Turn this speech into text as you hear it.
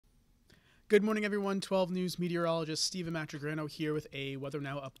Good morning, everyone. 12 News meteorologist Steven Matrigrano here with a Weather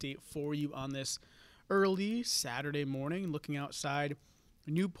Now update for you on this early Saturday morning. Looking outside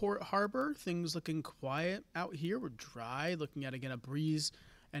Newport Harbor, things looking quiet out here. We're dry, looking at, again, a breeze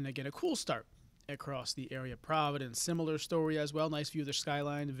and, again, a cool start across the area. Providence, similar story as well. Nice view of the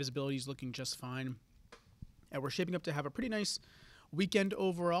skyline. Visibility is looking just fine. And we're shaping up to have a pretty nice weekend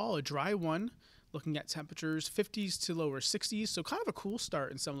overall, a dry one. Looking at temperatures 50s to lower 60s, so kind of a cool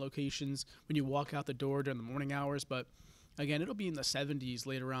start in some locations when you walk out the door during the morning hours, but again, it'll be in the 70s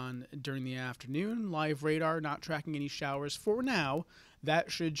later on during the afternoon. Live radar not tracking any showers for now.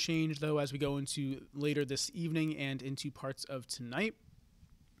 That should change, though, as we go into later this evening and into parts of tonight.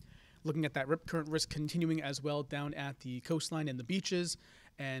 Looking at that rip current risk continuing as well down at the coastline and the beaches,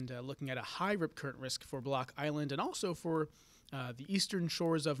 and looking at a high rip current risk for Block Island and also for the eastern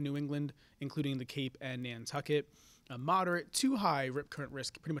shores of New England, including the Cape and Nantucket. A moderate to high rip current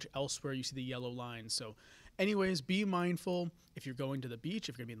risk pretty much elsewhere. You see the yellow line. So anyways, be mindful if you're going to the beach,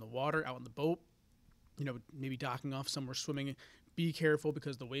 if you're going to be in the water, out on the boat, maybe docking off somewhere swimming. Be careful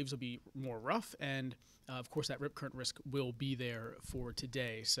because the waves will be more rough. And, of course, that rip current risk will be there for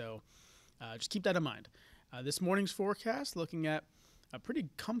today. So just keep that in mind. This morning's forecast, looking at a pretty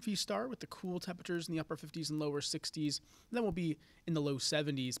comfy start with the cool temperatures in the upper 50s and lower 60s. Then we'll be in the low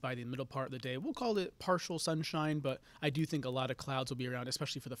 70s by the middle part of the day. We'll call it partial sunshine, but I do think a lot of clouds will be around,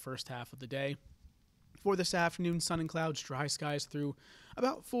 especially for the first half of the day. For this afternoon, sun and clouds, dry skies through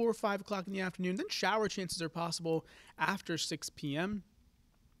about 4 or 5 o'clock in the afternoon. Then shower chances are possible after 6 p.m.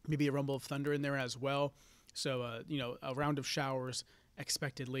 Maybe a rumble of thunder in there as well. So, a round of showers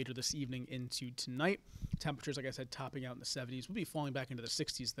expected later this evening into tonight. Temperatures, like I said, topping out in the 70s. We'll be falling back into the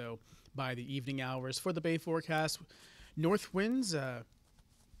 60s, though, by the evening hours. For the Bay forecast, north winds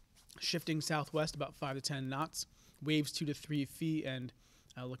shifting southwest about 5 to 10 knots, waves 2 to 3 feet, and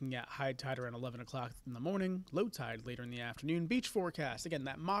looking at high tide around 11 o'clock in the morning, low tide later in the afternoon. Beach forecast, again,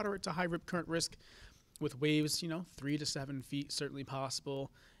 that moderate to high rip current risk with waves, 3 to 7 feet certainly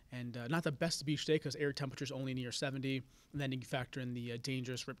possible. And not the best beach day because air temperatures only near 70. And then you factor in the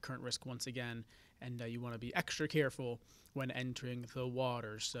dangerous rip current risk once again. And you want to be extra careful when entering the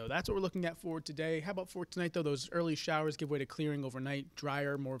waters. So that's what we're looking at for today. How about for tonight, though? Those early showers give way to clearing overnight,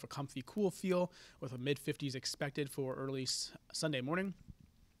 drier, more of a comfy, cool feel with a mid-50s expected for early Sunday morning.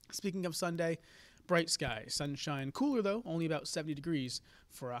 Speaking of Sunday, bright skies, sunshine, cooler though, only about 70 degrees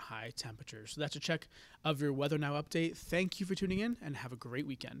for a high temperature. So that's a check of your Weather Now update. Thank you for tuning in and have a great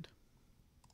weekend.